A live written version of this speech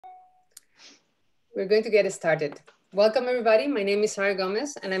We're going to get started. Welcome everybody. My name is Sara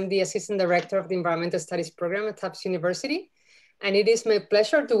Gomez and I'm the Assistant Director of the Environmental Studies Program at Tufts University. And it is my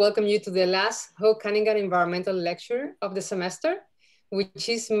pleasure to welcome you to the last Hope Cunningham Environmental Lecture of the semester, which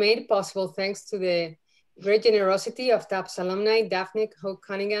is made possible thanks to the great generosity of Tufts alumni, Daphne Hope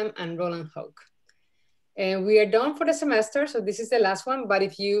Cunningham and Roland Hoke. And we are done for the semester, so this is the last one. But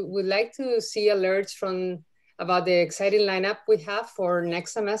if you would like to see alerts about the exciting lineup we have for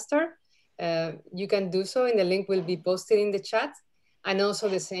next semester, you can do so, and the link will be posted in the chat. And also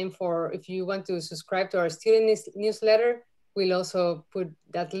the same for if you want to subscribe to our student newsletter, we'll also put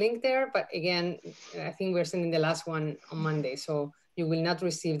that link there. But again, I think we're sending the last one on Monday, so you will not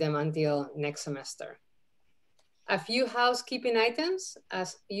receive them until next semester. A few housekeeping items.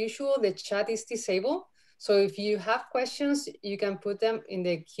 As usual, the chat is disabled. So if you have questions, you can put them in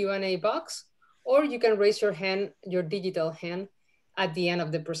the Q&A box, or you can raise your hand, your digital hand, at the end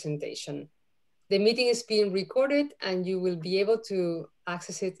of the presentation. The meeting is being recorded and you will be able to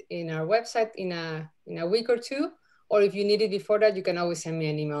access it in our website in a week or two, or if you need it before that, you can always send me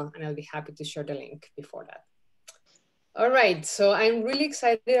an email and I'll be happy to share the link before that. All right, so I'm really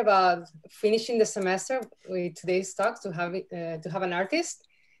excited about finishing the semester with today's talk to have an artist,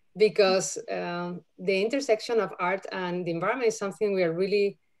 because the intersection of art and the environment is something we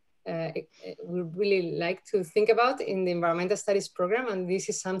really like to think about in the environmental studies program. And this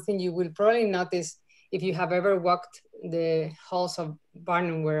is something you will probably notice if you have ever walked the halls of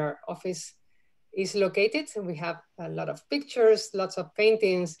Barnum, where our office is located. And we have a lot of pictures, lots of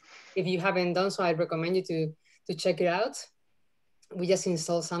paintings. If you haven't done so, I recommend you to check it out. We just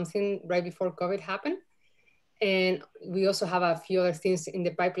installed something right before COVID happened. And we also have a few other things in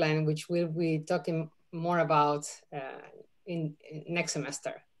the pipeline, which we'll be talking more about in next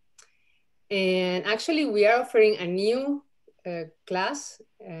semester. And actually, we are offering a new class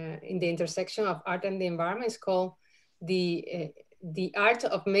in the intersection of art and the environment. It's called the Art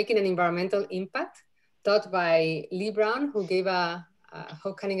of Making an Environmental Impact, taught by Lee Brown, who gave a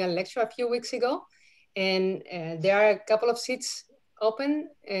Hope Cunningham lecture a few weeks ago. And there are a couple of seats open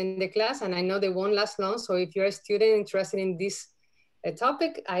in the class, and I know they won't last long. So if you're a student interested in this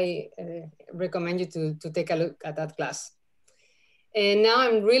topic, I recommend you to take a look at that class. And now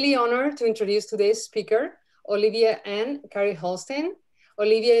I'm really honored to introduce today's speaker, Olivia Ann Carye Hallstein.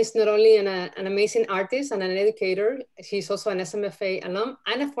 Olivia is not only an amazing artist and an educator, she's also an SMFA alum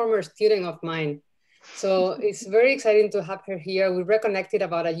and a former student of mine. So it's very exciting to have her here. We reconnected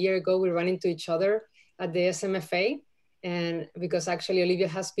about a year ago. We ran into each other at the SMFA, and because actually Olivia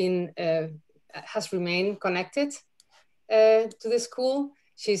has remained connected to the school.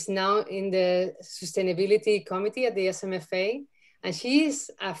 She's now in the sustainability committee at the SMFA, and she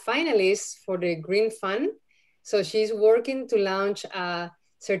is a finalist for the Green Fund. So she's working to launch a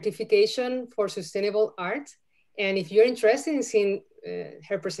certification for sustainable art. And if you're interested in seeing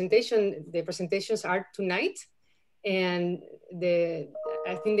her presentation, the presentations are tonight. And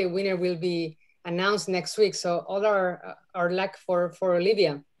I think the winner will be announced next week. So all our luck for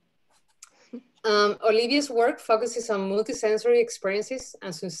Olivia. Olivia's work focuses on multisensory experiences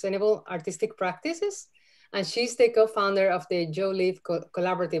and sustainable artistic practices. And she's the co-founder of the JoLiv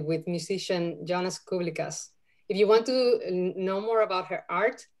collaborative with musician Jonas Kublickas. If you want to know more about her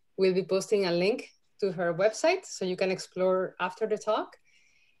art, we'll be posting a link to her website so you can explore after the talk.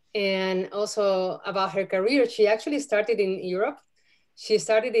 And also about her career, she actually started in Europe. She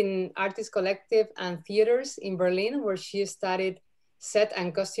started in Artist Collective and Theaters in Berlin, where she studied set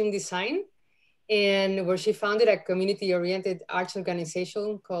and costume design, and where she founded a community-oriented arts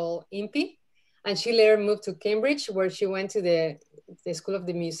organization called impy. And she later moved to Cambridge, where she went to the School of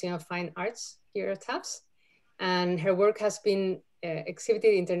the Museum of Fine Arts here at Tufts. And her work has been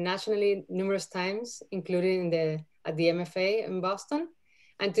exhibited internationally numerous times, including at the MFA in Boston.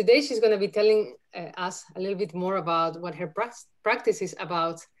 And today she's going to be telling us a little bit more about what her practice is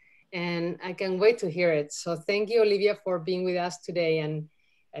about. And I can't wait to hear it. So thank you, Olivia, for being with us today. And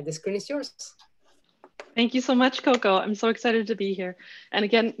the screen is yours. Thank you so much, Coco. I'm so excited to be here. And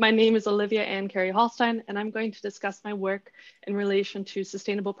again, my name is Olivia Ann Carye Hallstein, and I'm going to discuss my work in relation to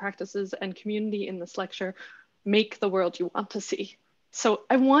sustainable practices and community in this lecture, Make the World You Want to See. So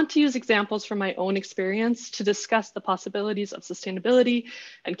I want to use examples from my own experience to discuss the possibilities of sustainability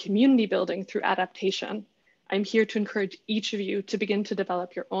and community building through adaptation. I'm here to encourage each of you to begin to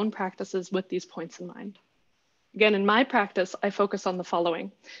develop your own practices with these points in mind. Again, in my practice, I focus on the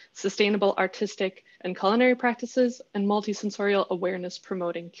following: sustainable artistic and culinary practices and multisensorial awareness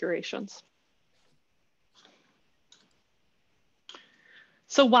promoting curations.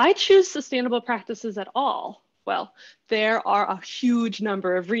 So why choose sustainable practices at all? Well, There are a huge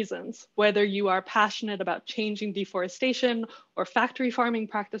number of reasons, whether you are passionate about changing deforestation or factory farming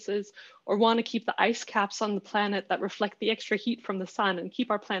practices, or want to keep the ice caps on the planet that reflect the extra heat from the sun and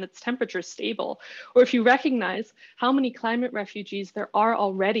keep our planet's temperature stable, or if you recognize how many climate refugees there are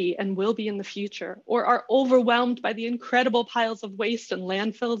already and will be in the future, or are overwhelmed by the incredible piles of waste and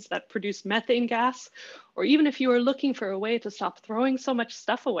landfills that produce methane gas, or even if you are looking for a way to stop throwing so much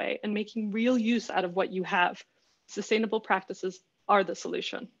stuff away and making real use out of what you have. Sustainable practices are the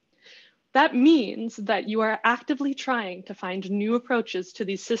solution. That means that you are actively trying to find new approaches to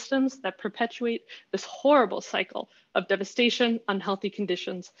these systems that perpetuate this horrible cycle of devastation, unhealthy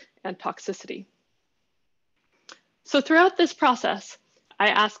conditions, and toxicity. So throughout this process, I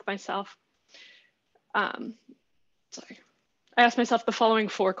ask myself the following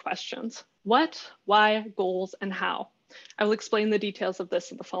 4 questions: what, why, goals, and how. I will explain the details of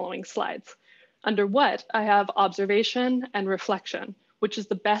this in the following slides. Under what, I have observation and reflection, which is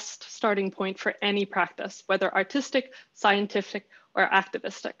the best starting point for any practice, whether artistic, scientific, or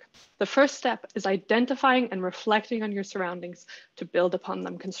activistic. The first step is identifying and reflecting on your surroundings to build upon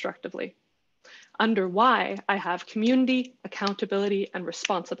them constructively. Under why, I have community, accountability, and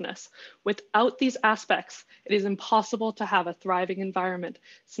responsiveness. Without these aspects, it is impossible to have a thriving environment,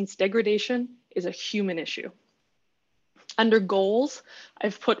 since degradation is a human issue. Under goals,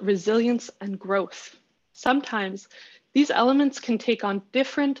 I've put resilience and growth. Sometimes these elements can take on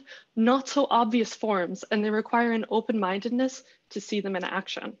different, not so obvious forms, and they require an open-mindedness to see them in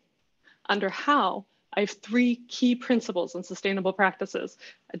action. Under how, I have 3 key principles in sustainable practices: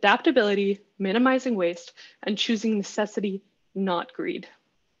 adaptability, minimizing waste, and choosing necessity, not greed.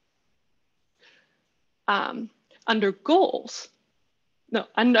 Under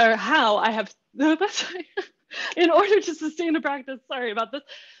how, I have, in order to sustain a practice, sorry about this,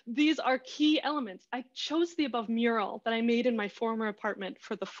 these are key elements. I chose the above mural that I made in my former apartment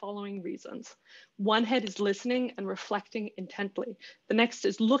for the following reasons. One head is listening and reflecting intently. The next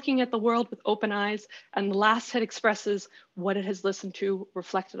is looking at the world with open eyes. And the last head expresses what it has listened to,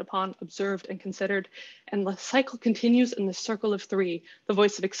 reflected upon, observed, and considered. And the cycle continues in the circle of 3. The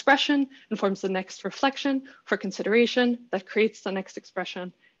voice of expression informs the next reflection for consideration that creates the next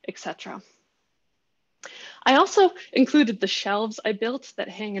expression, etc. I also included the shelves I built that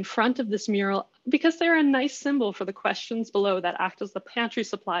hang in front of this mural because they're a nice symbol for the questions below that act as the pantry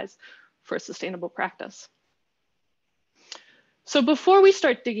supplies for a sustainable practice. So before we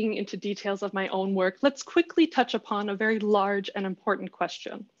start digging into details of my own work, let's quickly touch upon a very large and important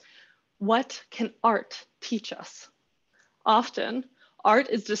question. What can art teach us? Often, art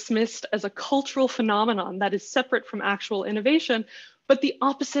is dismissed as a cultural phenomenon that is separate from actual innovation, but the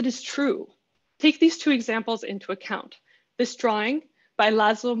opposite is true. Take these 2 examples into account. This drawing by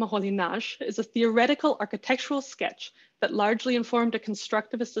Laszlo Moholy-Nagy is a theoretical architectural sketch that largely informed a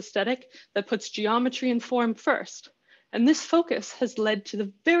constructivist aesthetic that puts geometry and form first. And this focus has led to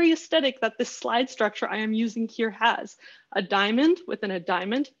the very aesthetic that this slide structure I am using here has: a diamond within a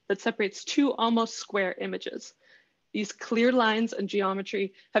diamond that separates 2 almost square images. These clear lines and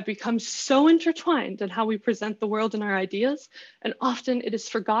geometry have become so intertwined in how we present the world and our ideas, and often it is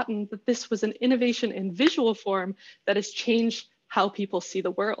forgotten that this was an innovation in visual form that has changed how people see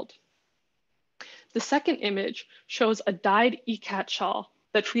the world. The second image shows a dyed ikat shawl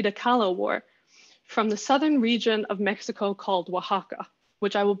that Frida Kahlo wore from the southern region of Mexico called Oaxaca,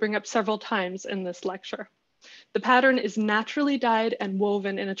 which I will bring up several times in this lecture. The pattern is naturally dyed and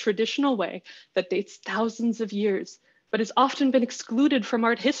woven in a traditional way that dates thousands of years, but has often been excluded from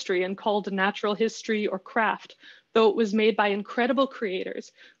art history and called natural history or craft, though it was made by incredible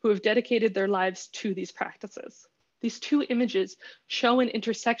creators who have dedicated their lives to these practices. These 2 images show an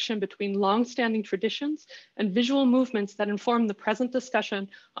intersection between long-standing traditions and visual movements that inform the present discussion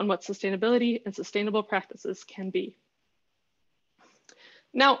on what sustainability and sustainable practices can be.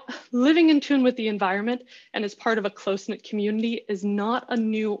 Now, living in tune with the environment and as part of a close-knit community is not a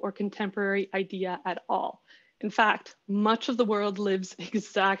new or contemporary idea at all. In fact, much of the world lives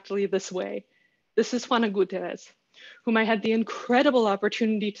exactly this way. This is Juana Gutierrez, whom I had the incredible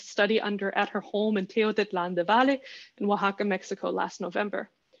opportunity to study under at her home in Teotitlán de Valle in Oaxaca, Mexico last November.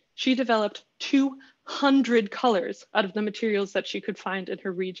 She developed 200 colors out of the materials that she could find in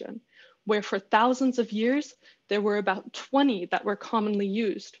her region, where for thousands of years, there were about 20 that were commonly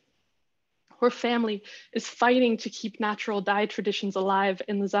used. Her family is fighting to keep natural dye traditions alive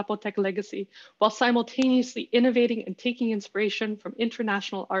in the Zapotec legacy, while simultaneously innovating and taking inspiration from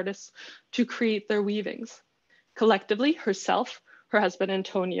international artists to create their weavings. Collectively, herself, her husband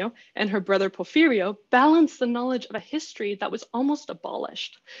Antonio, and her brother Porfirio balance the knowledge of a history that was almost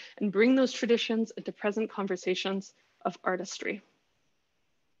abolished and bring those traditions into present conversations of artistry.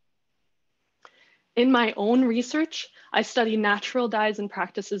 In my own research, I study natural dyes and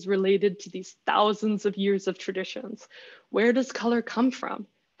practices related to these thousands of years of traditions. Where does color come from?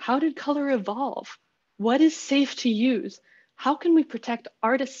 How did color evolve? What is safe to use? How can we protect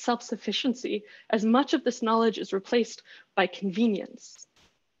artists' self-sufficiency as much of this knowledge is replaced by convenience?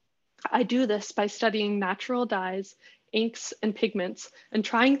 I do this by studying natural dyes, inks, and pigments, and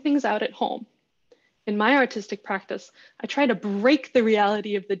trying things out at home. In my artistic practice, I try to break the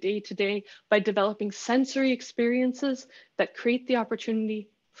reality of the day-to-day by developing sensory experiences that create the opportunity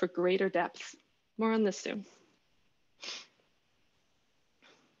for greater depth. More on this soon.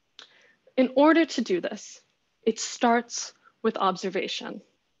 In order to do this, it starts with observation.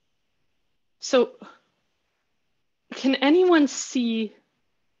 So, can anyone see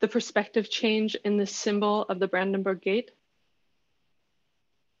the perspective change in this symbol of the Brandenburg Gate?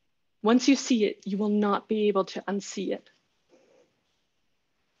 Once you see it, you will not be able to unsee it.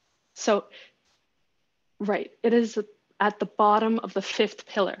 So, right, it is at the bottom of the fifth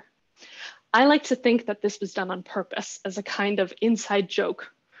pillar. I like to think that this was done on purpose as a kind of inside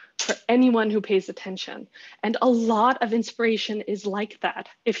joke for anyone who pays attention. And a lot of inspiration is like that.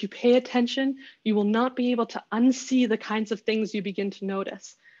 If you pay attention, you will not be able to unsee the kinds of things you begin to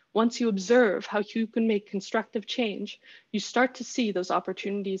notice. Once you observe how you can make constructive change, you start to see those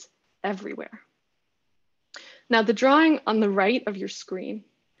opportunities everywhere. Now, the drawing on the right of your screen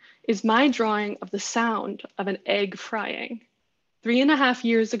is my drawing of the sound of an egg frying. 3.5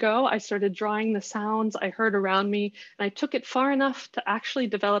 years ago, I started drawing the sounds I heard around me, and I took it far enough to actually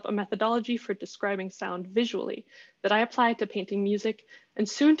develop a methodology for describing sound visually that I applied to painting music and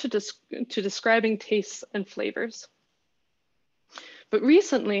soon to describing tastes and flavors. But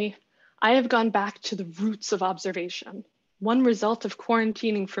recently, I have gone back to the roots of observation. One result of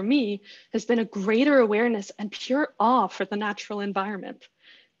quarantining for me has been a greater awareness and pure awe for the natural environment.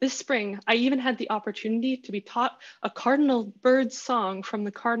 This spring, I even had the opportunity to be taught a cardinal bird song from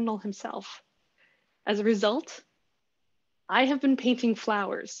the cardinal himself. As a result, I have been painting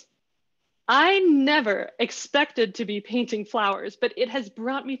flowers. I never expected to be painting flowers, but it has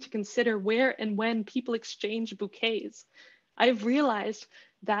brought me to consider where and when people exchange bouquets. I've realized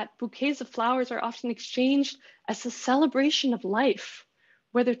that bouquets of flowers are often exchanged as a celebration of life,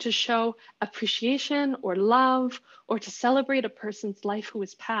 whether to show appreciation or love, or to celebrate a person's life who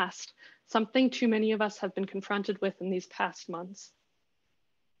is past, something too many of us have been confronted with in these past months.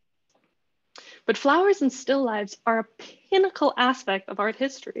 But flowers and still lives are a pinnacle aspect of art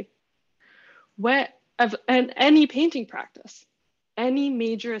history, and any painting practice. Any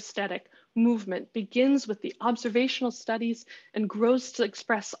major aesthetic movement begins with the observational studies and grows to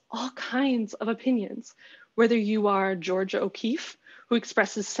express all kinds of opinions, whether you are Georgia O'Keeffe, who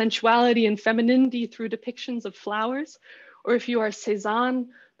expresses sensuality and femininity through depictions of flowers, or if you are Cézanne,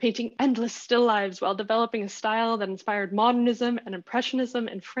 painting endless still lives while developing a style that inspired modernism and impressionism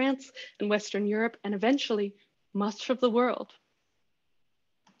in France and Western Europe, and eventually much of the world.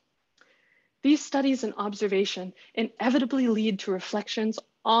 These studies and observation inevitably lead to reflections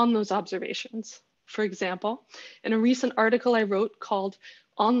on those observations. For example, in a recent article I wrote called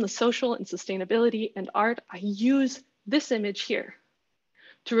On the Social and Sustainability and Art, I use this image here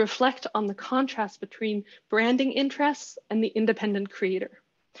to reflect on the contrast between branding interests and the independent creator.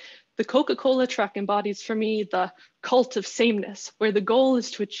 The Coca-Cola truck embodies for me the cult of sameness, where the goal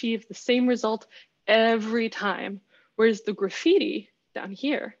is to achieve the same result every time, whereas the graffiti down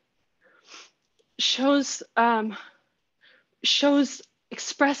here shows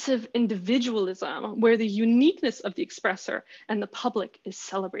expressive individualism, where the uniqueness of the expressor and the public is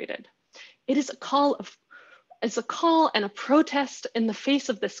celebrated. It is a call and a protest in the face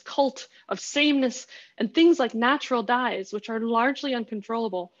of this cult of sameness, and things like natural dyes, which are largely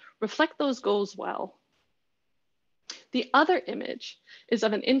uncontrollable, reflect those goals well. The other image is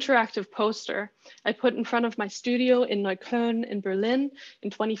of an interactive poster I put in front of my studio in Neukoelln in Berlin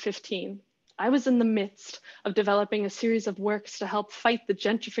in 2015. I was in the midst of developing a series of works to help fight the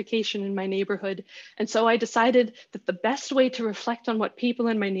gentrification in my neighborhood, and so I decided that the best way to reflect on what people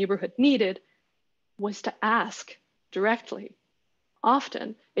in my neighborhood needed was to ask directly.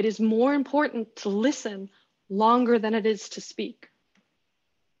 Often, it is more important to listen longer than it is to speak.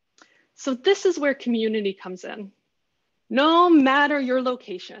 So this is where community comes in. No matter your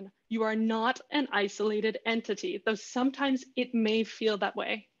location, you are not an isolated entity, though sometimes it may feel that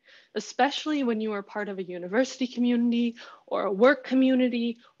way, especially when you are part of a university community or a work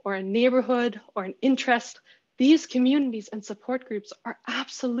community or a neighborhood or an interest. These communities and support groups are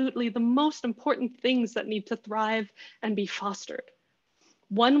absolutely the most important things that need to thrive and be fostered.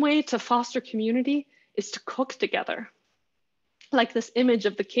 One way to foster community is to cook together, like this image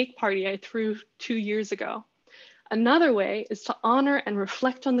of the cake party I threw 2 years ago. Another way is to honor and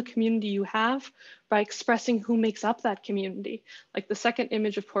reflect on the community you have by expressing who makes up that community, like the second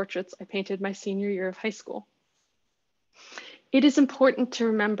image of portraits I painted my senior year of high school. It is important to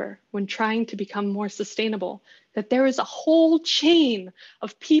remember when trying to become more sustainable that there is a whole chain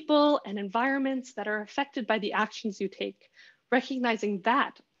of people and environments that are affected by the actions you take. Recognizing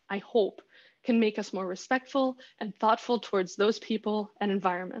that, I hope, can make us more respectful and thoughtful towards those people and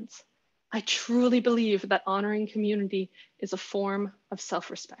environments. I truly believe that honoring community is a form of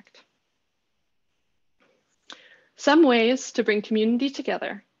self-respect. Some ways to bring community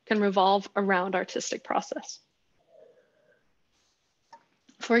together can revolve around artistic process.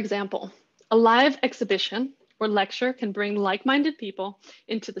 For example, a live exhibition or lecture can bring like-minded people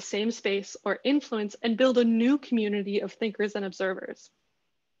into the same space or influence and build a new community of thinkers and observers.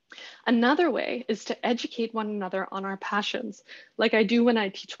 Another way is to educate one another on our passions, like I do when I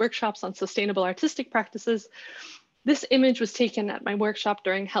teach workshops on sustainable artistic practices. This image was taken at my workshop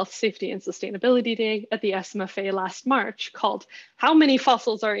during Health, Safety, and Sustainability Day at the SMFA last March, called "How Many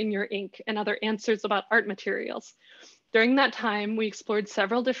Fossils Are in Your Ink?" and Other Answers About Art Materials. During that time, we explored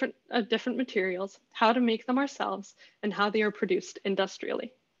several different materials, how to make them ourselves, and how they are produced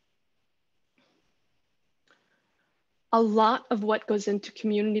industrially. A lot of what goes into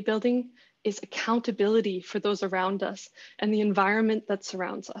community building is accountability for those around us and the environment that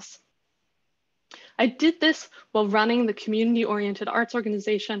surrounds us. I did this while running the community-oriented arts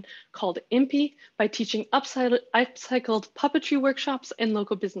organization called Impy by teaching upcycled puppetry workshops in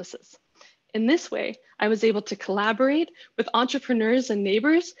local businesses. In this way, I was able to collaborate with entrepreneurs and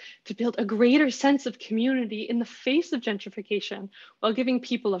neighbors to build a greater sense of community in the face of gentrification, while giving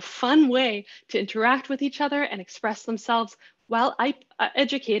people a fun way to interact with each other and express themselves while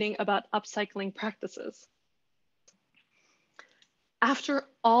educating about upcycling practices. After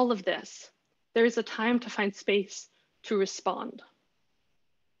all of this, there is a time to find space to respond.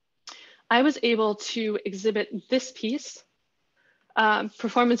 I was able to exhibit this piece,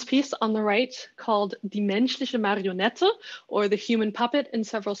 performance piece on the right called Die menschliche Marionette, or the human puppet, in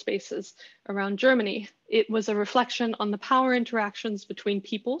several spaces around Germany. It was a reflection on the power interactions between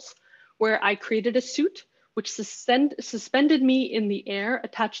peoples, where I created a suit which suspended me in the air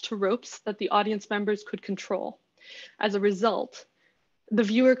attached to ropes that the audience members could control. As a result, the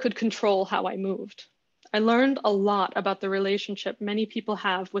viewer could control how I moved. I learned a lot about the relationship many people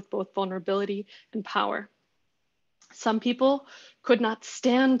have with both vulnerability and power. Some people could not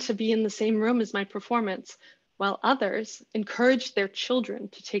stand to be in the same room as my performance, while others encouraged their children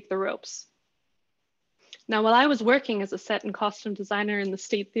to take the ropes. Now, while I was working as a set and costume designer in the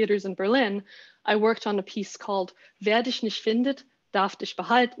state theaters in Berlin, I worked on a piece called Wer dich nicht findet, darf dich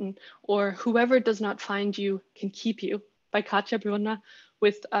behalten, or Whoever does not find you can keep you, by Katja Brunner,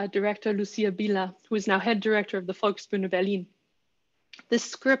 with director Lucia Bieler, who is now head director of the Volksbühne Berlin. This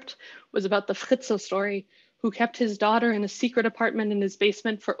script was about the Fritzl story, who kept his daughter in a secret apartment in his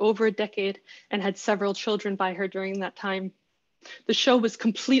basement for over a decade and had several children by her during that time. The show was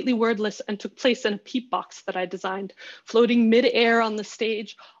completely wordless and took place in a peep box that I designed. Floating mid-air on the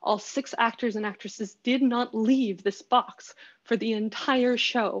stage, all 6 actors and actresses did not leave this box for the entire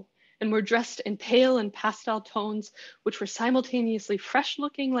show and were dressed in pale and pastel tones, which were simultaneously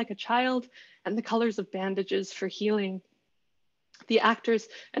fresh-looking like a child and the colors of bandages for healing. The actors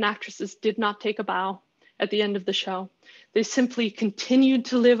and actresses did not take a bow at the end of the show. They simply continued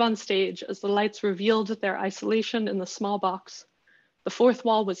to live on stage as the lights revealed their isolation in the small box. The fourth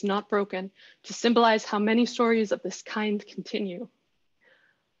wall was not broken, to symbolize how many stories of this kind continue.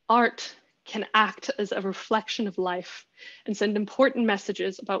 Art can act as a reflection of life and send important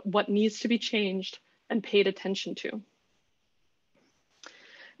messages about what needs to be changed and paid attention to.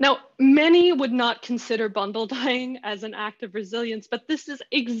 Now, many would not consider bundle dyeing as an act of resilience, but this is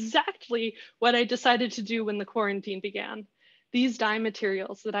exactly what I decided to do when the quarantine began. These dye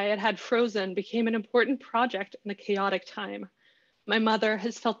materials that I had frozen became an important project in a chaotic time. My mother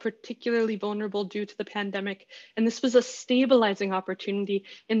has felt particularly vulnerable due to the pandemic, and this was a stabilizing opportunity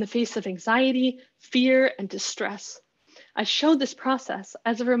in the face of anxiety, fear, and distress. I showed this process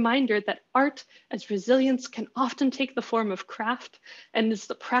as a reminder that art as resilience can often take the form of craft and is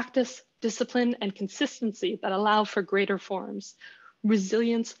the practice, discipline, and consistency that allow for greater forms.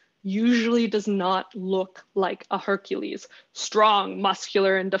 Resilience usually does not look like a Hercules, strong,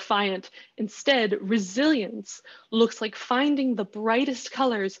 muscular, and defiant. Instead, resilience looks like finding the brightest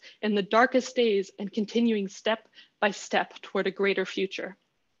colors in the darkest days and continuing step by step toward a greater future.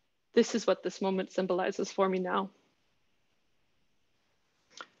 This is what this moment symbolizes for me now.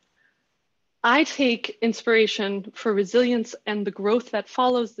 I take inspiration for resilience and the growth that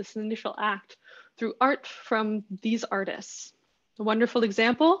follows this initial act through art from these artists. A wonderful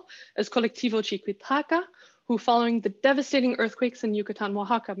example is Colectivo Chiquitaca, who following the devastating earthquakes in Yucatan,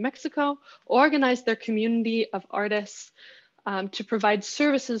 Oaxaca, Mexico, organized their community of artists to provide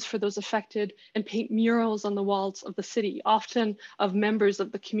services for those affected and paint murals on the walls of the city, often of members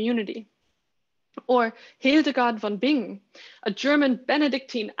of the community. Or Hildegard von Bingen, a German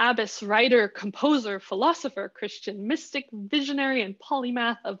Benedictine abbess, writer, composer, philosopher, Christian mystic, visionary, and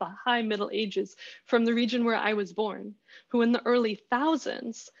polymath of the High Middle Ages from the region where I was born, who in the early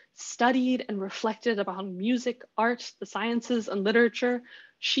thousands studied and reflected about music, art, the sciences, and literature.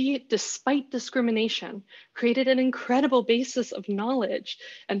 She, despite discrimination, created an incredible basis of knowledge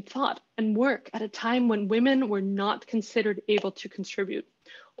and thought and work at a time when women were not considered able to contribute.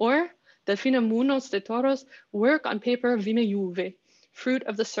 Or Delfina Munoz de Toro's work on paper Vime Juve, Fruit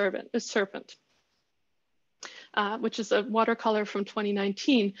of the Serpent, which is a watercolor from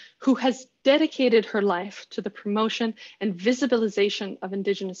 2019, who has dedicated her life to the promotion and visibilization of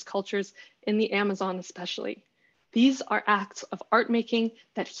indigenous cultures in the Amazon especially. These are acts of art making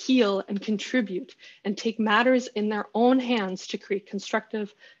that heal and contribute and take matters in their own hands to create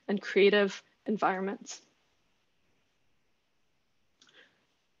constructive and creative environments.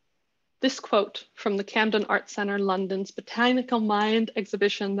 This quote from the Camden Art Centre London's Botanical Mind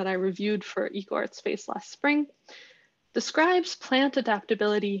exhibition that I reviewed for Eco Art Space last spring describes plant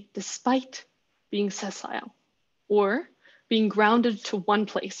adaptability despite being sessile or being grounded to one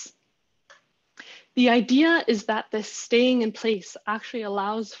place. The idea is that this staying in place actually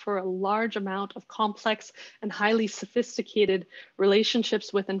allows for a large amount of complex and highly sophisticated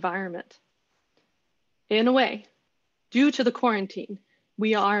relationships with environment. In a way, due to the quarantine,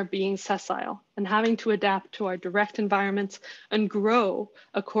 we are being sessile and having to adapt to our direct environments and grow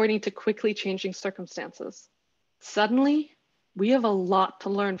according to quickly changing circumstances. Suddenly, we have a lot to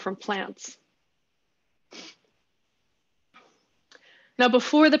learn from plants. Now,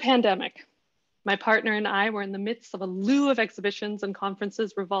 before the pandemic, my partner and I were in the midst of a slew of exhibitions and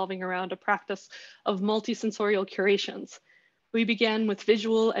conferences revolving around a practice of multisensorial curations. We began with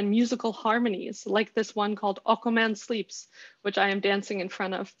visual and musical harmonies, like this one called Okoman Sleeps, which I am dancing in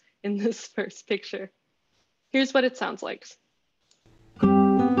front of in this first picture. Here's what it sounds like.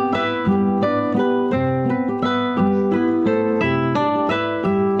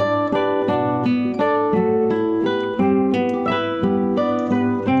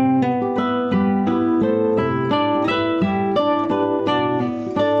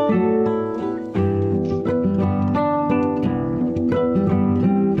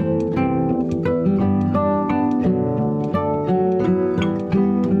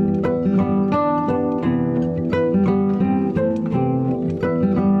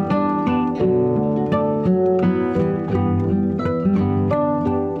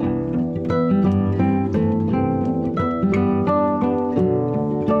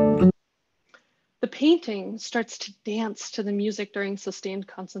 Painting starts to dance to the music during sustained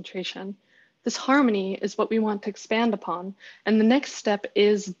concentration. This harmony is what we want to expand upon. And the next step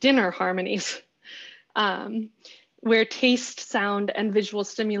is dinner harmonies, where taste, sound, and visual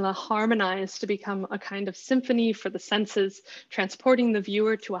stimuli harmonize to become a kind of symphony for the senses, transporting the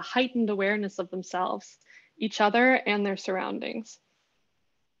viewer to a heightened awareness of themselves, each other, and their surroundings.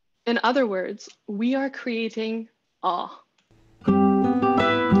 In other words, we are creating awe.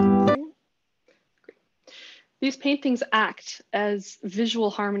 These paintings act as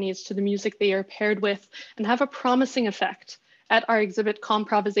visual harmonies to the music they are paired with and have a promising effect. At our exhibit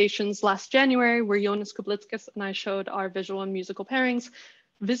Comprovisations last January, where Jonas Kublickas and I showed our visual and musical pairings,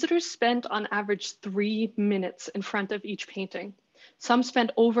 visitors spent on average 3 minutes in front of each painting. Some spent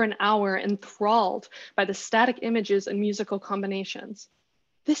over an hour enthralled by the static images and musical combinations.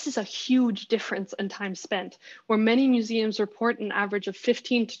 This is a huge difference in time spent, where many museums report an average of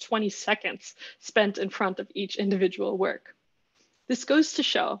 15 to 20 seconds spent in front of each individual work. This goes to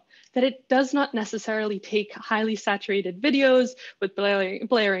show that it does not necessarily take highly saturated videos with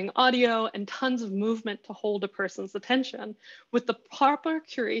blaring audio and tons of movement to hold a person's attention. With the proper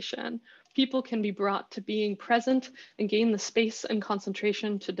curation, people can be brought to being present and gain the space and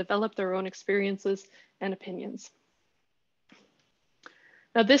concentration to develop their own experiences and opinions.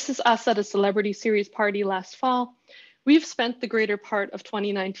 Now, this is us at a celebrity series party last fall. We've spent the greater part of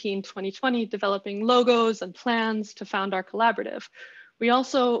 2019-2020 developing logos and plans to found our collaborative. We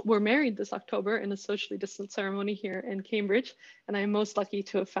also were married this October in a socially distant ceremony here in Cambridge, and I am most lucky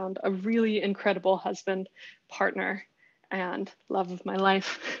to have found a really incredible husband, partner, and love of my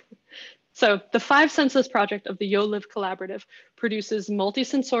life. So the Five Senses project of the JoLiv Collaborative produces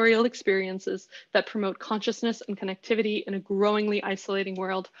multisensorial experiences that promote consciousness and connectivity in a growingly isolating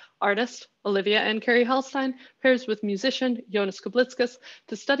world. Artist Olivia Ann Carye Hallstein pairs with musician Jonas Kublickas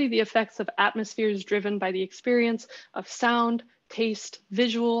to study the effects of atmospheres driven by the experience of sound, taste,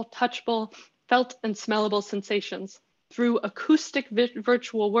 visual, touchable, felt, and smellable sensations. Through acoustic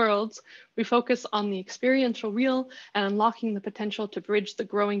virtual worlds, we focus on the experiential real and unlocking the potential to bridge the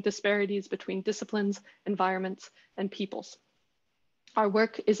growing disparities between disciplines, environments, and peoples. Our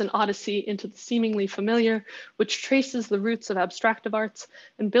work is an odyssey into the seemingly familiar, which traces the roots of abstractive arts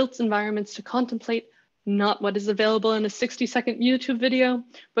and builds environments to contemplate not what is available in a 60-second YouTube video,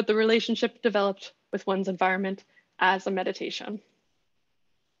 but the relationship developed with one's environment as a meditation.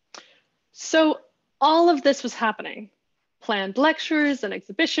 So all of this was happening. Planned lectures and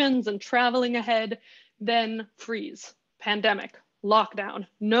exhibitions and traveling ahead, then freeze, pandemic, lockdown,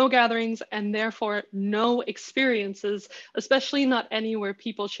 no gatherings, and therefore no experiences, especially not any where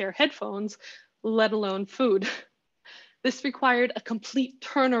people share headphones, let alone food. This required a complete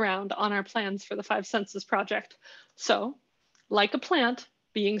turnaround on our plans for the Five Senses project. So, like a plant,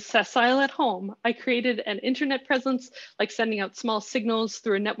 being sessile at home, I created an internet presence, like sending out small signals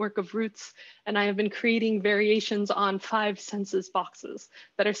through a network of roots, and I have been creating variations on Five Senses boxes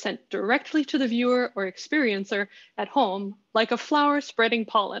that are sent directly to the viewer or experiencer at home, like a flower spreading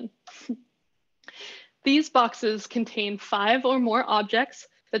pollen. These boxes contain 5 or more objects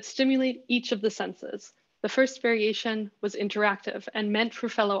that stimulate each of the senses. The first variation was interactive and meant for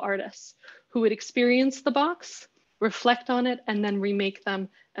fellow artists who would experience the box, reflect on it, and then remake them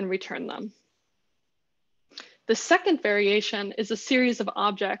and return them. The second variation is a series of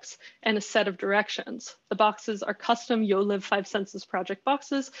objects and a set of directions. The boxes are custom JoLiv Five Senses project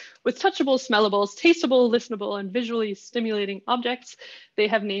boxes with touchable, smellables, tasteable, listenable, and visually stimulating objects. They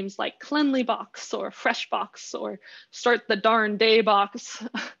have names like Cleanly Box or Fresh Box or Start the Darn Day Box.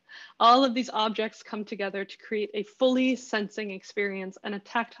 All of these objects come together to create a fully sensing experience and a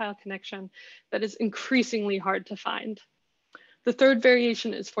tactile connection that is increasingly hard to find. The third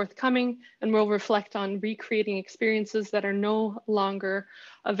variation is forthcoming and will reflect on recreating experiences that are no longer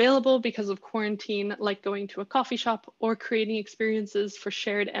available because of quarantine, like going to a coffee shop or creating experiences for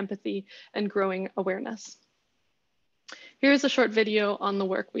shared empathy and growing awareness. Here's a short video on the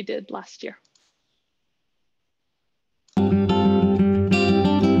work we did last year.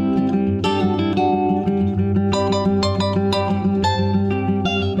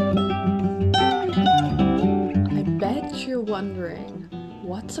 Wondering,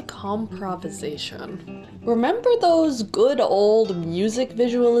 what's a comprovisation? Remember those good old music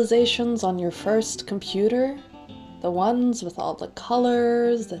visualizations on your first computer? The ones with all the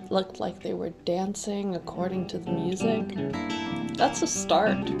colors that looked like they were dancing according to the music? That's a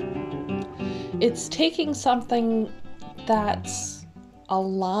start. It's taking something that's a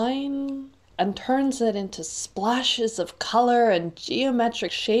line and turns it into splashes of color and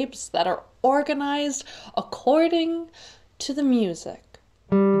geometric shapes that are organized according to the music.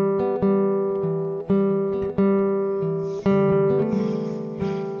 The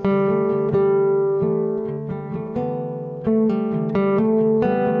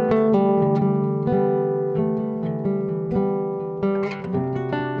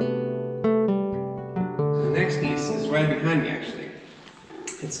next piece is right behind me, actually.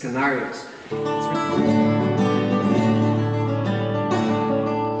 It's Canarios.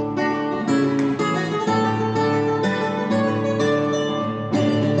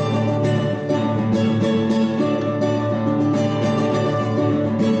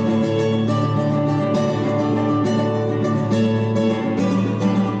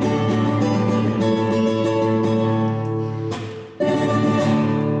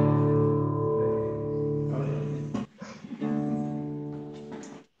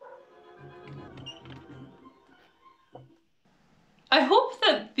 I hope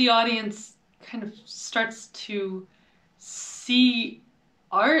that the audience kind of starts to see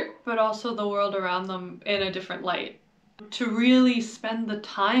art, but also the world around them in a different light. To really spend the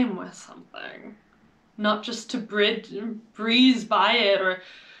time with something, not just to breeze by it or,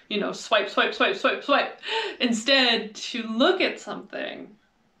 you know, swipe, swipe, swipe, swipe, swipe. Instead, to look at something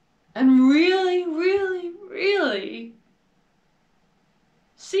and really, really, really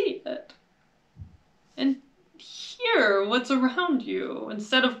see it and hear what's around you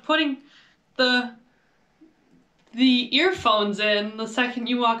instead of putting the earphones in the second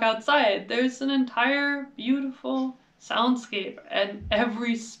you walk outside. There's an entire beautiful soundscape in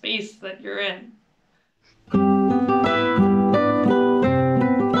every space that you're in.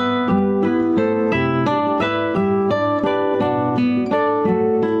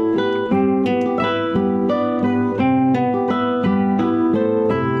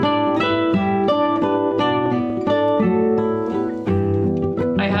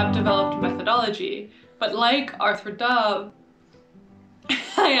 have developed methodology, but like Arthur Dove,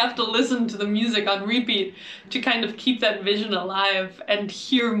 I have to listen to the music on repeat to kind of keep that vision alive and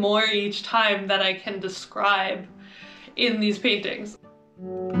hear more each time that I can describe in these paintings.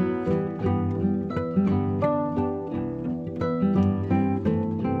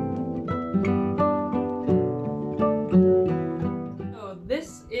 So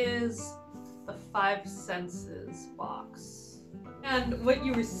this is the 5 senses box. And what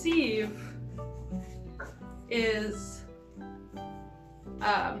you receive is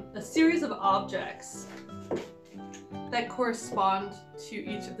a series of objects that correspond to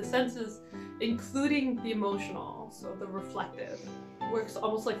each of the senses, including the emotional, so the reflective. It works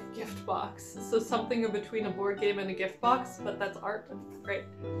almost like a gift box. So something in between a board game and a gift box, but that's art. Great.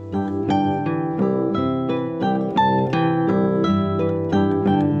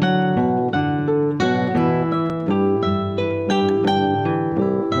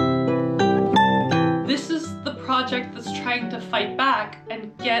 Project that's trying to fight back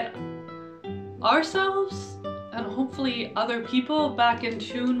and get ourselves and hopefully other people back in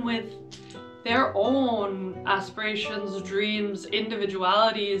tune with their own aspirations, dreams,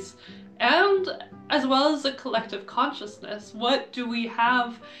 individualities, and as well as a collective consciousness. What do we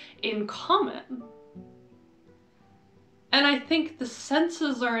have in common? And I think the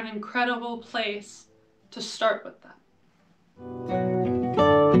senses are an incredible place to start with that.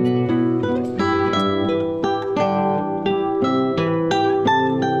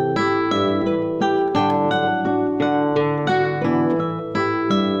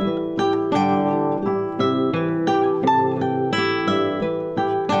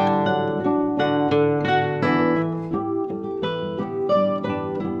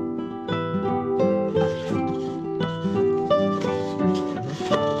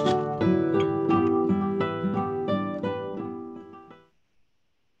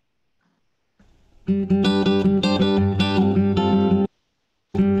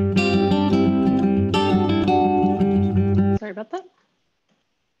 Sorry about that.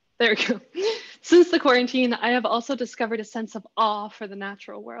 There we go. Since the quarantine, I have also discovered a sense of awe for the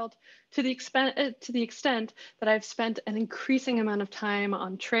natural world, to the extent that I've spent an increasing amount of time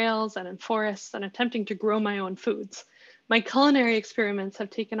on trails and in forests and attempting to grow my own foods. My culinary experiments have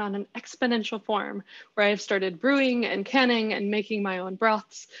taken on an exponential form, where I have started brewing and canning and making my own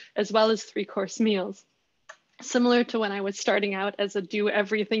broths, as well as 3-course meals. Similar to when I was starting out as a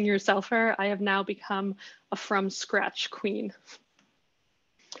do-everything-yourselfer, I have now become a from-scratch queen.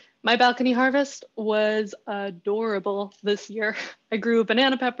 My balcony harvest was adorable this year. I grew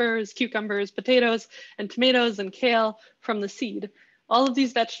banana peppers, cucumbers, potatoes, and tomatoes and kale from the seed. All of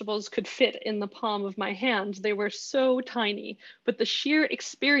these vegetables could fit in the palm of my hand. They were so tiny, but the sheer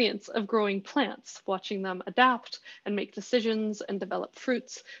experience of growing plants, watching them adapt and make decisions and develop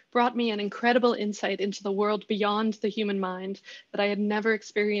fruits, brought me an incredible insight into the world beyond the human mind that I had never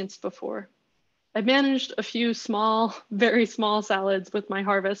experienced before. I managed a few small, very small salads with my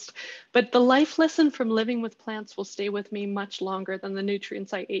harvest, but the life lesson from living with plants will stay with me much longer than the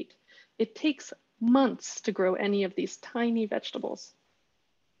nutrients I ate. It takes months to grow any of these tiny vegetables.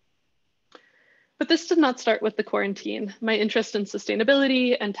 But this did not start with the quarantine. My interest in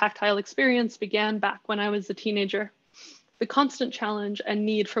sustainability and tactile experience began back when I was a teenager. The constant challenge and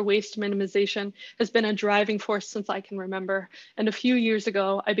need for waste minimization has been a driving force since I can remember. And a few years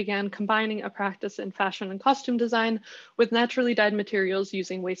ago, I began combining a practice in fashion and costume design with naturally dyed materials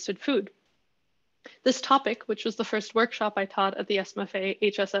using wasted food. This topic, which was the first workshop I taught at the MFA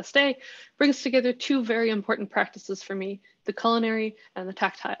HSS Day, brings together 2 very important practices for me, the culinary and the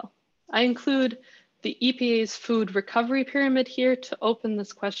tactile. I include the EPA's food recovery pyramid here to open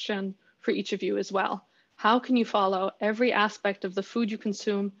this question for each of you as well. How can you follow every aspect of the food you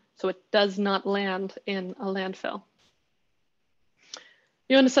consume so it does not land in a landfill?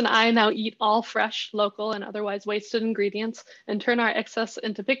 Jonas and I now eat all fresh, local, and otherwise wasted ingredients and turn our excess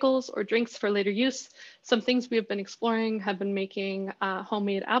into pickles or drinks for later use. Some things we have been exploring have been making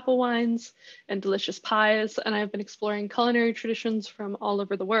homemade apple wines and delicious pies, and I have been exploring culinary traditions from all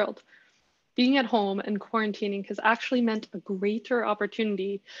over the world. Being at home and quarantining has actually meant a greater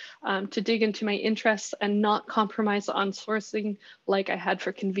opportunity to dig into my interests and not compromise on sourcing like I had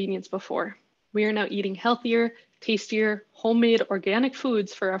for convenience before. We are now eating healthier, tastier, homemade organic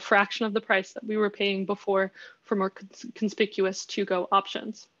foods for a fraction of the price that we were paying before for more conspicuous to-go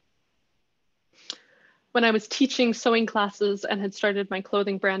options. When I was teaching sewing classes and had started my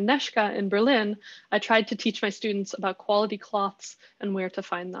clothing brand Neshka in Berlin, I tried to teach my students about quality cloths and where to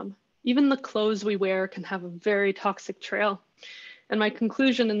find them. Even the clothes we wear can have a very toxic trail. And my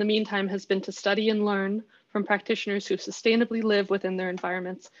conclusion in the meantime has been to study and learn from practitioners who sustainably live within their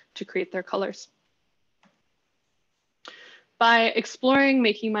environments to create their colors. By exploring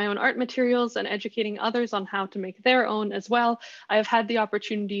making my own art materials and educating others on how to make their own as well, I have had the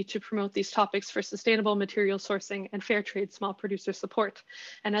opportunity to promote these topics for sustainable material sourcing and fair trade small producer support.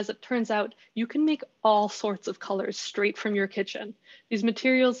 And as it turns out, you can make all sorts of colors straight from your kitchen. These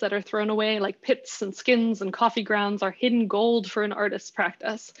materials that are thrown away like pits and skins and coffee grounds are hidden gold for an artist's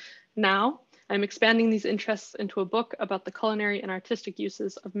practice. Now, I'm expanding these interests into a book about the culinary and artistic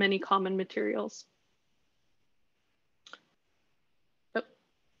uses of many common materials.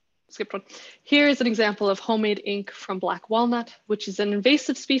 Skipped one. Here is an example of homemade ink from black walnut, which is an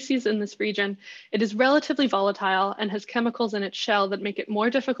invasive species in this region. It is relatively volatile and has chemicals in its shell that make it more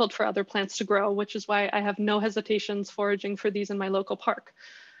difficult for other plants to grow, which is why I have no hesitations foraging for these in my local park.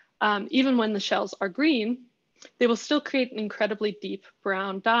 Even when the shells are green, they will still create an incredibly deep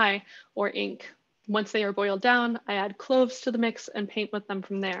brown dye or ink. Once they are boiled down, I add cloves to the mix and paint with them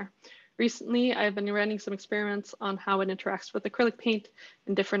from there. Recently, I've been running some experiments on how it interacts with acrylic paint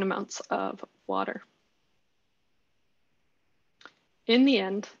in different amounts of water. In the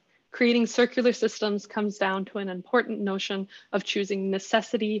end, creating circular systems comes down to an important notion of choosing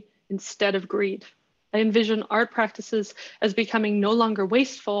necessity instead of greed. I envision art practices as becoming no longer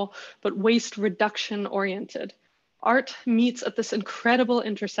wasteful, but waste reduction oriented. Art meets at this incredible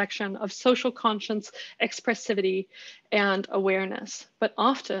intersection of social conscience, expressivity, and awareness. But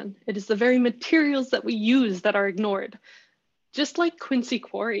often it is the very materials that we use that are ignored. Just like Quincy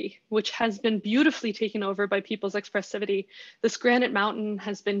Quarry, which has been beautifully taken over by people's expressivity, this granite mountain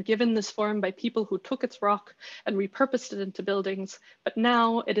has been given this form by people who took its rock and repurposed it into buildings. But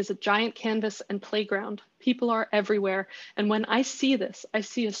now it is a giant canvas and playground. People are everywhere. And when I see this, I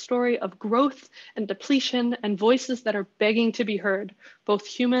see a story of growth and depletion and voices that are begging to be heard, both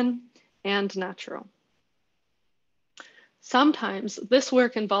human and natural. Sometimes this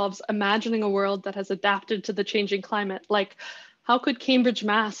work involves imagining a world that has adapted to the changing climate, like how could Cambridge,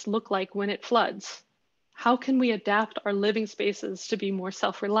 Mass look like when it floods? How can we adapt our living spaces to be more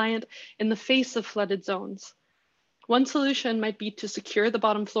self-reliant in the face of flooded zones? One solution might be to secure the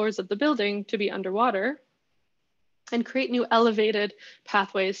bottom floors of the building to be underwater and create new elevated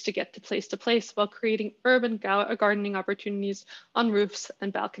pathways to get to place while creating urban gardening opportunities on roofs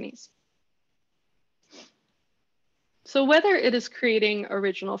and balconies. So whether it is creating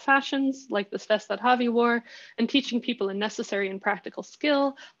original fashions like this vest that Javi wore and teaching people a necessary and practical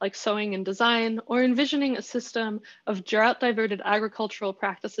skill like sewing and design, or envisioning a system of drought-diverted agricultural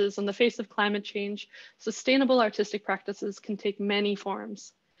practices in the face of climate change, sustainable artistic practices can take many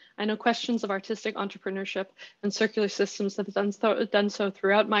forms. I know questions of artistic entrepreneurship and circular systems have done so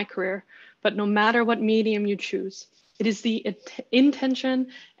throughout my career, but no matter what medium you choose, it is the intention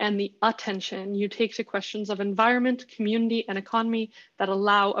and the attention you take to questions of environment, community, and economy that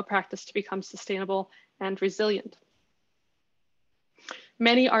allow a practice to become sustainable and resilient.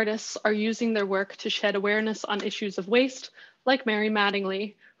 Many artists are using their work to shed awareness on issues of waste, like Mary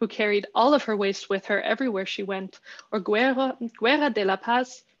Mattingly, who carried all of her waste with her everywhere she went, or Guerra de la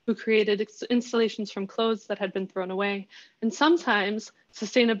Paz, who created installations from clothes that had been thrown away. And sometimes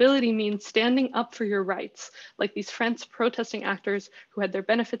sustainability means standing up for your rights, like these French protesting actors who had their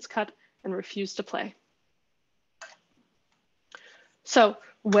benefits cut and refused to play. So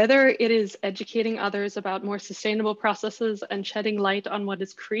whether it is educating others about more sustainable processes and shedding light on what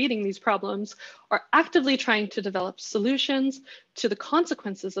is creating these problems, or actively trying to develop solutions to the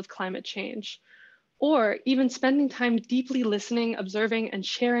consequences of climate change, or even spending time deeply listening, observing, and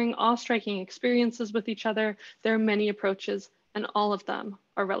sharing awe-striking experiences with each other, there are many approaches, and all of them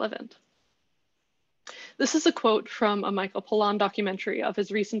are relevant. This is a quote from a Michael Pollan documentary of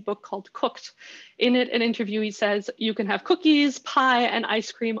his recent book called Cooked. In it, an interviewee says, "You can have cookies, pie, and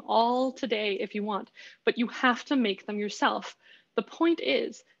ice cream all today if you want, but you have to make them yourself. The point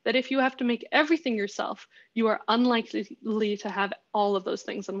is that if you have to make everything yourself, you are unlikely to have all of those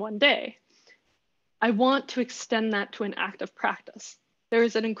things in one day." I want to extend that to an act of practice. There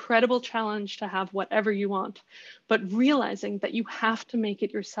is an incredible challenge to have whatever you want, but realizing that you have to make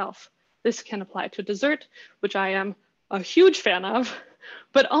it yourself. This can apply to dessert, which I am a huge fan of,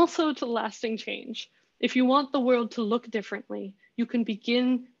 but also to lasting change. If you want the world to look differently, you can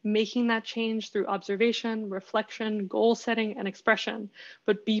begin making that change through observation, reflection, goal setting, and expression,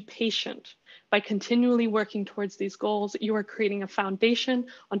 but be patient. By continually working towards these goals, you are creating a foundation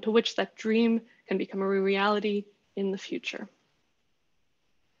onto which that dream can become a reality in the future.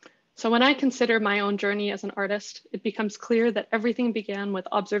 So when I consider my own journey as an artist, it becomes clear that everything began with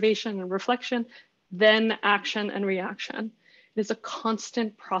observation and reflection, then action and reaction. It is a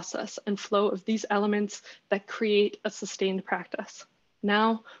constant process and flow of these elements that create a sustained practice.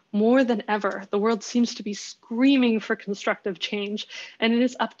 Now, more than ever, the world seems to be screaming for constructive change, and it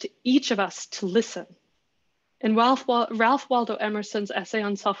is up to each of us to listen. In Ralph Waldo Emerson's essay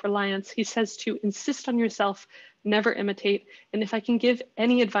on self-reliance, he says to insist on yourself, never imitate, and if I can give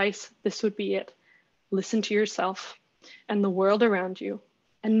any advice, this would be it. Listen to yourself and the world around you,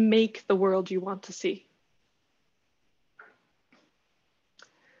 and make the world you want to see.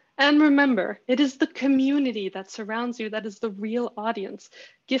 And remember, it is the community that surrounds you that is the real audience.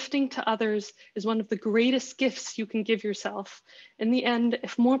 Gifting to others is one of the greatest gifts you can give yourself. In the end,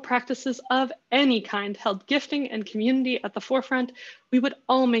 if more practices of any kind held gifting and community at the forefront, we would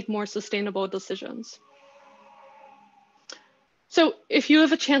all make more sustainable decisions. So if you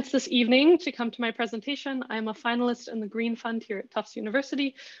have a chance this evening to come to my presentation, I'm a finalist in the Green Fund here at Tufts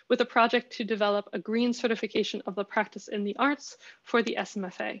University with a project to develop a green certification of the practice in the arts for the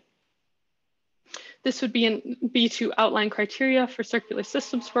SMFA. This would be to outline criteria for circular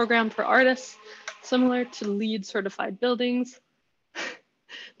systems program for artists, similar to LEED certified buildings.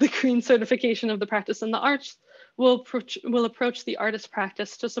 The green certification of the practice in the arts will approach the artist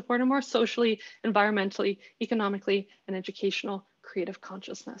practice to support a more socially, environmentally, economically, and educational creative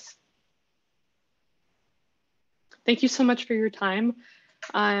consciousness. Thank you so much for your time.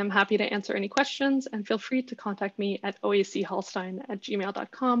 I'm happy to answer any questions, and feel free to contact me at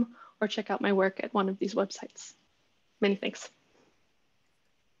oachallstein@gmail.com or check out my work at one of these websites. Many thanks.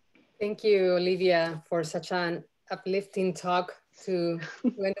 Thank you, Olivia, for such an uplifting talk to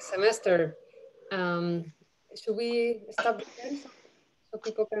end the semester. Should we stop again so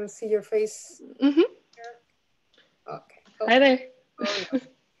people can see your face? Mm-hmm. Okay. Oh. Hi there. Oh, no.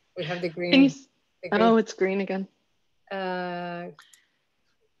 We have the green. Oh, it's green again.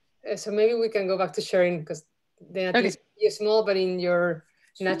 So maybe we can go back to sharing, because then at least you're small, but in your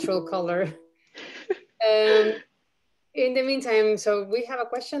natural color. In the meantime, so we have a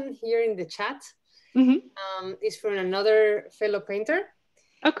question here in the chat. Mm-hmm. It's from another fellow painter.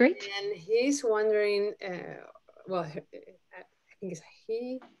 Oh, great. And he's wondering, well, I think it's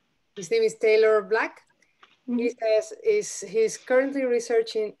he. His name is Taylor Black. Mm-hmm. He says he's currently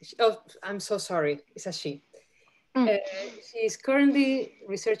researching, oh, I'm so sorry, it's a she. She's currently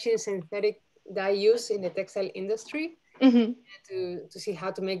researching synthetic dye use in the textile industry, mm-hmm. to see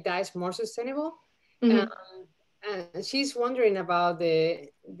how to make dyes more sustainable. Mm-hmm. And she's wondering about the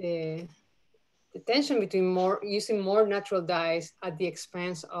tension between using more natural dyes at the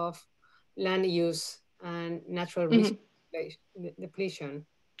expense of land use and natural resource depletion.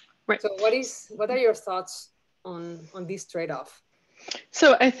 Right. So what are your thoughts on this trade-off?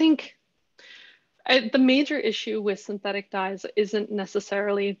 So I think the major issue with synthetic dyes isn't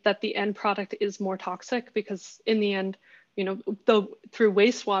necessarily that the end product is more toxic, because in the end, you know, through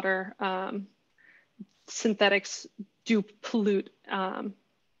wastewater, synthetics do pollute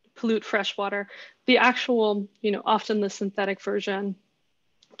fresh water. The actual, you know, often the synthetic version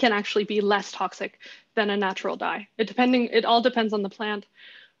can actually be less toxic than a natural dye. It all depends on the plant.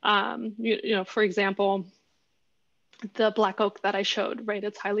 You know, for example, the black oak that I showed, right?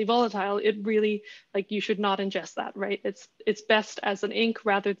 It's highly volatile. It really, like, you should not ingest that, right? It's best as an ink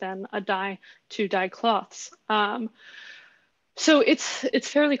rather than a dye to dye cloths. So it's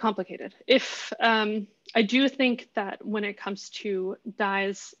fairly complicated. I do think that when it comes to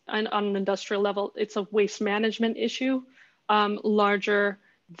dyes on an industrial level, it's a waste management issue, larger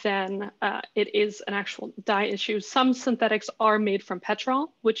than it is an actual dye issue. Some synthetics are made from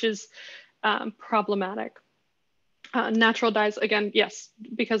petrol, which is problematic. Natural dyes, again, yes,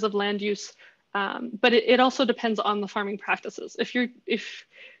 because of land use, but it also depends on the farming practices. If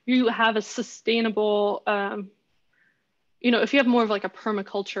you have a sustainable, you know, if you have more of like a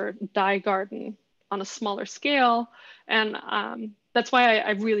permaculture dye garden on a smaller scale, and that's why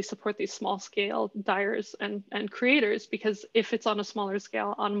I really support these small scale dyers and creators, because if it's on a smaller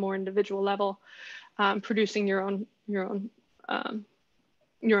scale, on a more individual level, producing your own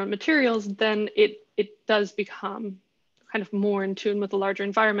materials, then it does become kind of more in tune with the larger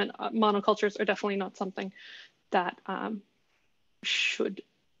environment. Monocultures are definitely not something that should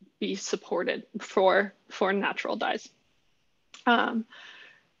be supported for natural dyes. And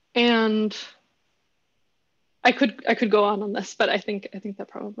I could go on this, but I think that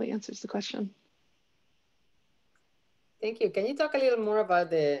probably answers the question. Thank you. Can you talk a little more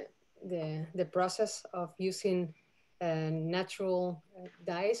about the process of using natural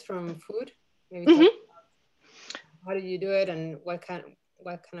dyes from food? Maybe talk about how do you do it, and what kind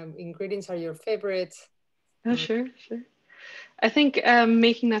of ingredients are your favorites? Oh, sure. I think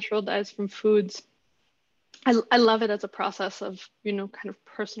making natural dyes from foods I love it as a process of, kind of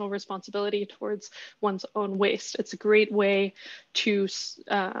personal responsibility towards one's own waste. It's a great way to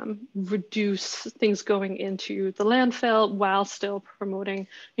reduce things going into the landfill while still promoting,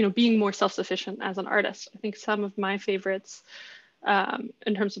 being more self-sufficient as an artist. I think some of my favorites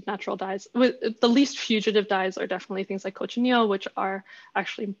in terms of natural dyes, the least fugitive dyes are definitely things like cochineal, which are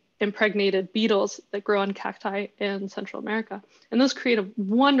actually impregnated beetles that grow on cacti in Central America. And those create a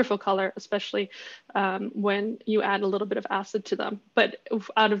wonderful color, especially when you add a little bit of acid to them. But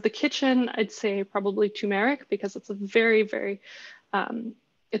out of the kitchen, I'd say probably turmeric, because it's a very, very,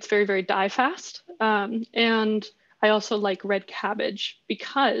 very dye fast. And I also like red cabbage,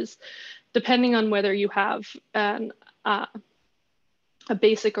 because depending on whether you have a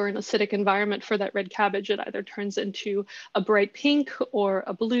basic or an acidic environment for that red cabbage, it either turns into a bright pink or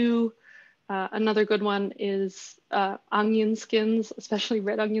a blue. Another good one is onion skins, especially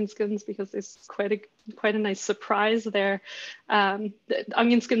red onion skins, because there's quite a nice surprise there. The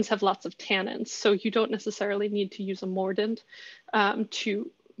onion skins have lots of tannins, so you don't necessarily need to use a mordant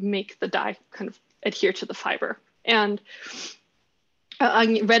to make the dye kind of adhere to the fiber. And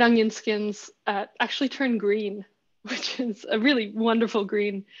red onion skins actually turn green, which is a really wonderful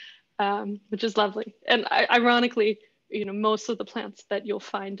green, which is lovely. And ironically, most of the plants that you'll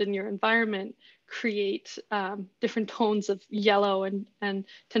find in your environment create different tones of yellow and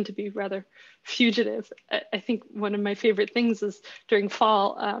tend to be rather fugitive. I think one of my favorite things is during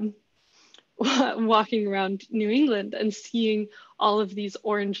fall, walking around New England and seeing all of these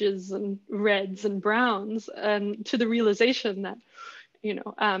oranges and reds and browns, and to the realization that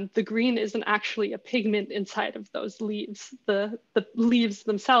the green isn't actually a pigment inside of those leaves. The leaves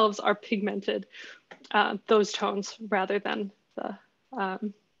themselves are pigmented, those tones, rather than the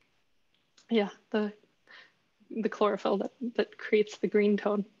chlorophyll that creates the green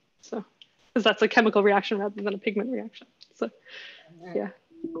tone. So, because that's a chemical reaction rather than a pigment reaction. So, yeah.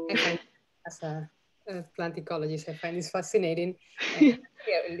 As a plant ecologist, I find this fascinating.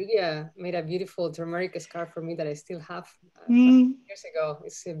 Olivia made a beautiful turmeric scarf for me that I still have years ago.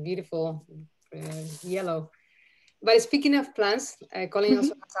 It's a beautiful yellow. But speaking of plants, Colin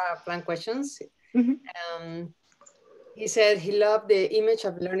also has plant questions. He said he loved the image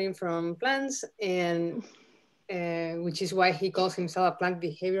of learning from plants, and which is why he calls himself a plant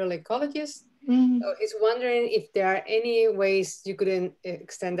behavioral ecologist. So he's wondering if there are any ways you could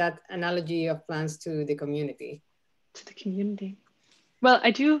extend that analogy of plants to the community. To the community. Well,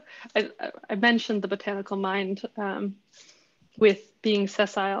 I mentioned the botanical mind with being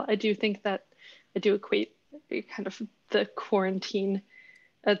sessile. I do think that I do equate kind of the quarantine,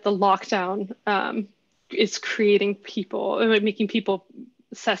 the lockdown is creating people, making people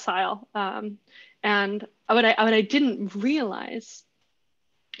sessile. And what I didn't realize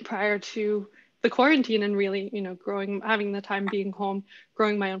prior to the quarantine and really, having the time being home,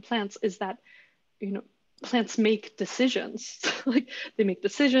 growing my own plants, is that, plants make decisions. Like they make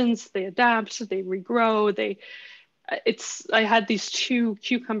decisions, they adapt, they regrow, I had these 2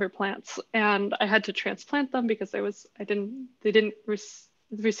 cucumber plants, and I had to transplant them because they didn't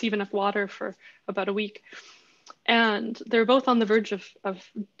receive enough water for about a week. And they're both on the verge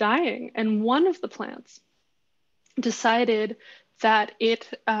of dying. And one of the plants decided that it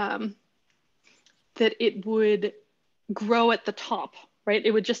would grow at the top, right?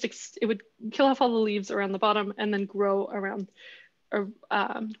 It would it would kill off all the leaves around the bottom and then grow around, or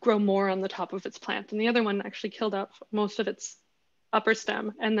grow more on the top of its plant. And the other one actually killed off most of its upper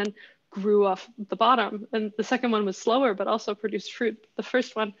stem and then grew off the bottom. And the second one was slower, but also produced fruit. The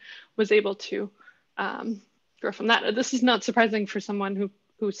first one was able to grow from that. This is not surprising for someone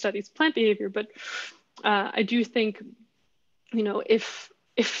who studies plant behavior, but I do think, if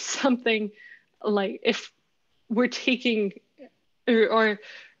something like, if we're taking, or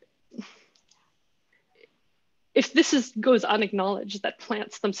if this goes unacknowledged, that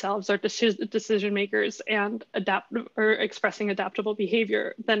plants themselves are decision makers and expressing adaptable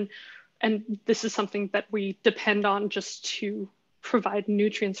behavior, and this is something that we depend on just to provide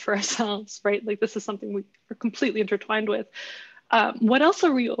nutrients for ourselves, right? Like this is something we are completely intertwined with. What else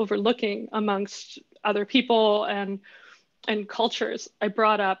are we overlooking amongst other people and cultures? I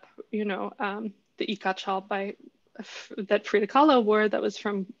brought up, the ecological that Frida Kahlo wore, that was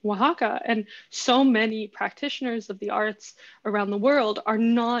from Oaxaca. And so many practitioners of the arts around the world are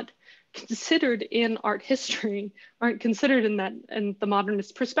not considered in art history, aren't considered in the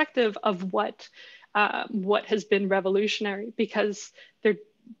modernist perspective of what has been revolutionary, because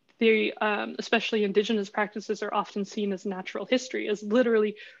especially indigenous practices are often seen as natural history, as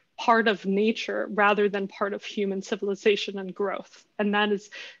literally part of nature rather than part of human civilization and growth. And that is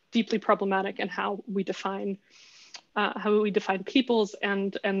deeply problematic in how we define peoples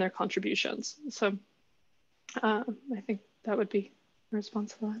and their contributions. So I think that would be a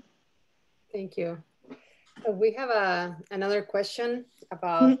response to that. Thank you. We have another question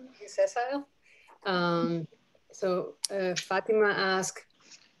about sessile. Fatima asked,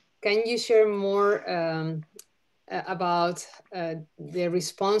 can you share more about the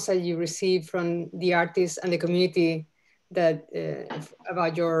response that you received from the artists and the community that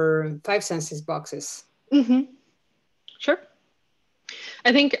about your 5 senses boxes? Sure.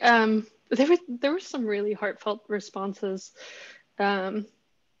 I think there were some really heartfelt responses.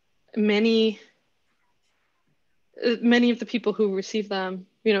 Many of the people who received them,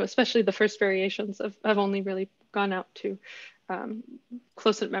 especially the first variations, have only really gone out to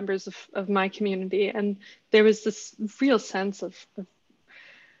close-knit members of my community, and there was this real sense of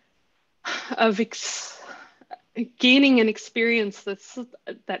gaining an experience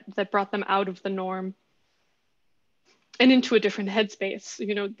that brought them out of the norm and into a different headspace.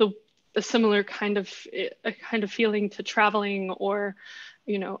 A similar kind of feeling to traveling, or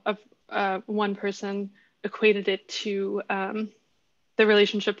one person equated it to the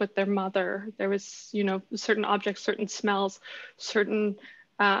relationship with their mother. There was, certain objects, certain smells, certain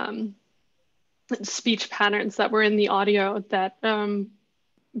speech patterns that were in the audio that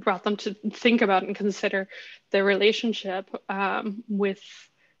brought them to think about and consider their relationship with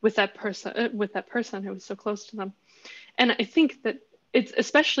that person who was so close to them. And I think that it's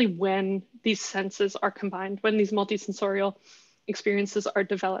especially when these senses are combined, when these multisensorial experiences are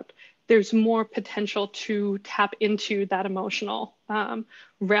developed, there's more potential to tap into that emotional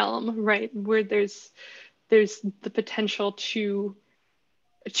realm, right? Where there's the potential to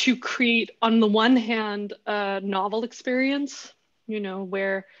create, on the one hand, a novel experience,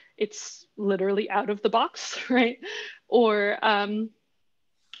 where it's literally out of the box, right? Or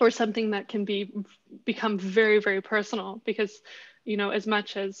something that can become very, very personal, because, as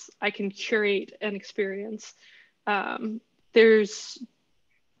much as I can curate an experience, there's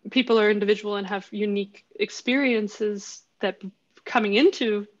people are individual and have unique experiences that coming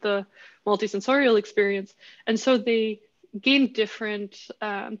into the multisensorial experience. And so they gain different,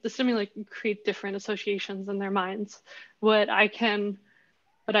 the stimuli create different associations in their minds. What I'm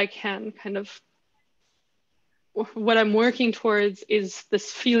working towards is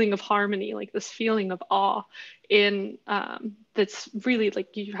this feeling of harmony, like this feeling of awe in, that's really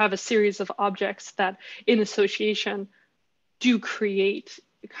like you have a series of objects that in association do create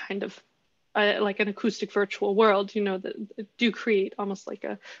kind of like an acoustic virtual world, that do create almost like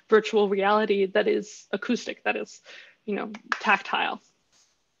a virtual reality that is acoustic, that is, tactile.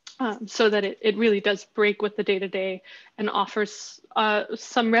 So that it really does break with the day-to-day and offers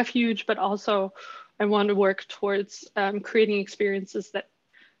some refuge, but also I want to work towards creating experiences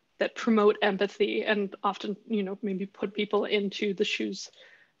that promote empathy and often, maybe put people into the shoes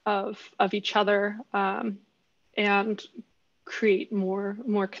of each other, and create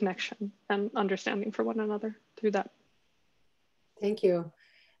more connection and understanding for one another through that. Thank you.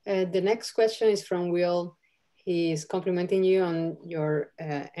 The next question is from Will. He is complimenting you on your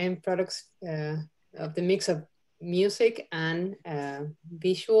end products of the mix of music and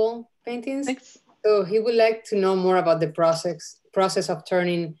visual paintings. Thanks. So he would like to know more about the process of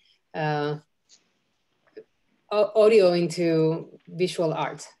turning audio into visual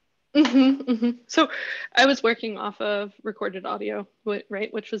art. So I was working off of recorded audio,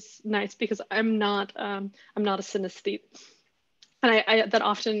 right, which was nice because I'm not a synesthete, and I that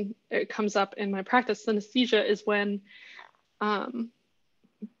often comes up in my practice. Synesthesia is when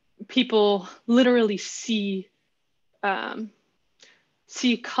people literally see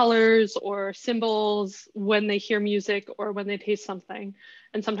colors or symbols when they hear music or when they taste something.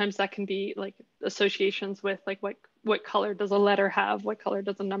 And sometimes that can be like associations with like what color does a letter have, what color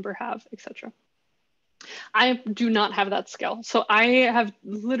does a number have, etc. I do not have that skill. So I have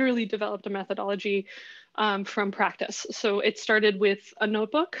literally developed a methodology from practice. So it started with a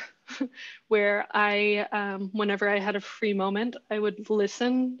notebook where I, whenever I had a free moment, I would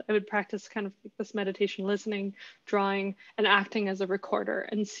listen. I would practice kind of like this meditation, listening, drawing, and acting as a recorder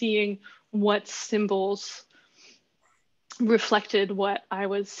and seeing what symbols reflected what I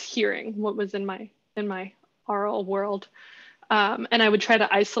was hearing, what was in my aural world. And I would try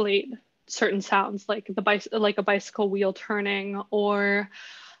to isolate certain sounds like a bicycle wheel turning, or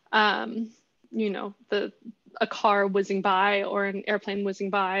a car whizzing by, or an airplane whizzing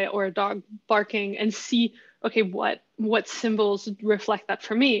by, or a dog barking, and see, okay, what symbols reflect that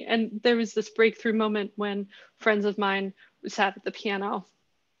for me. And there was this breakthrough moment when friends of mine sat at the piano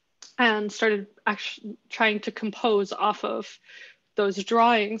and started actually trying to compose off of those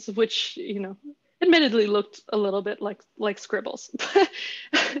drawings, which, admittedly looked a little bit like scribbles,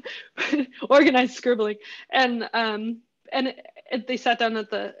 organized scribbling, and they sat down at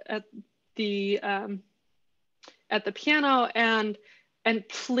the piano and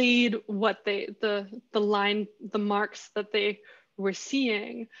played what the marks that they were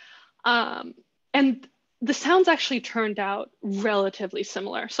seeing, and the sounds actually turned out relatively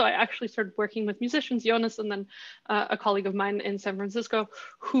similar. So I actually started working with musicians, Jonas, and then a colleague of mine in San Francisco,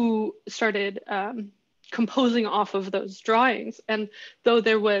 who started composing off of those drawings. And though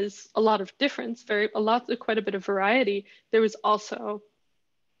there was a lot of difference, quite a bit of variety, there was also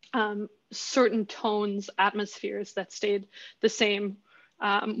certain tones, atmospheres that stayed the same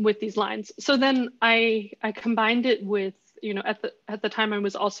with these lines. So then I combined it with, at the time I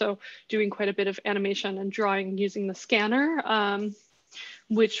was also doing quite a bit of animation and drawing using the scanner,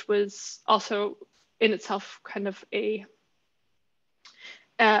 which was also in itself kind of a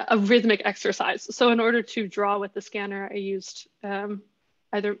rhythmic exercise. So in order to draw with the scanner, I used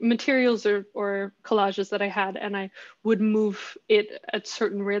either materials or collages that I had, and I would move it at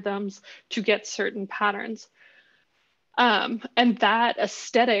certain rhythms to get certain patterns. And that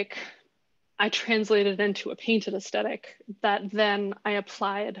aesthetic, I translated into a painted aesthetic that then I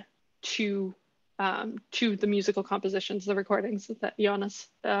applied to the musical compositions, the recordings that Jonas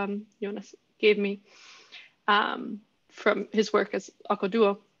gave me from his work as Acco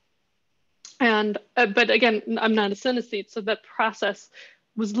Duo. And but again, I'm not a synesthete, so that process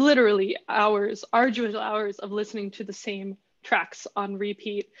was literally arduous hours of listening to the same tracks on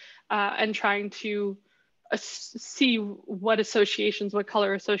repeat and trying to see what associations, what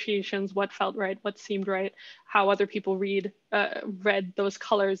color associations, what felt right, what seemed right, how other people read those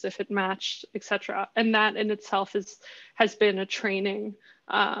colors, if it matched, etc. And that in itself has been a training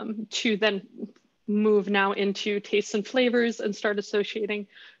to then move now into tastes and flavors and start associating,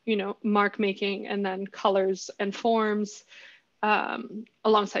 mark making and then colors and forms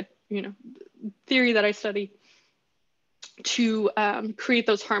alongside, theory that I study to create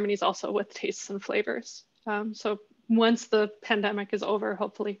those harmonies also with tastes and flavors. So once the pandemic is over,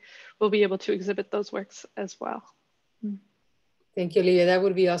 hopefully we'll be able to exhibit those works as well. Thank you, Olivia. That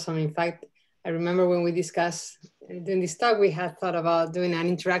would be awesome. In fact, I remember when we discussed during this talk, we had thought about doing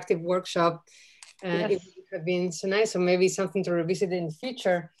an interactive workshop. Yes. It would have been so nice, so maybe something to revisit in the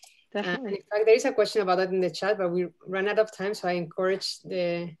future. Definitely. In fact, there is a question about that in the chat, but we ran out of time, so I encourage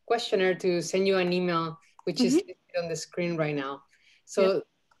the questioner to send you an email, which is listed on the screen right now. So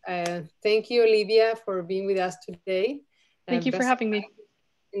thank you, Olivia, for being with us today. Thank you for having me.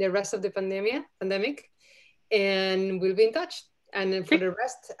 In the rest of the pandemic, and we'll be in touch. And for the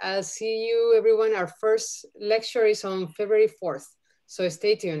rest, I'll see you, everyone. Our first lecture is on February 4th, so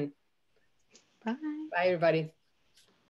stay tuned. Bye. Bye, everybody.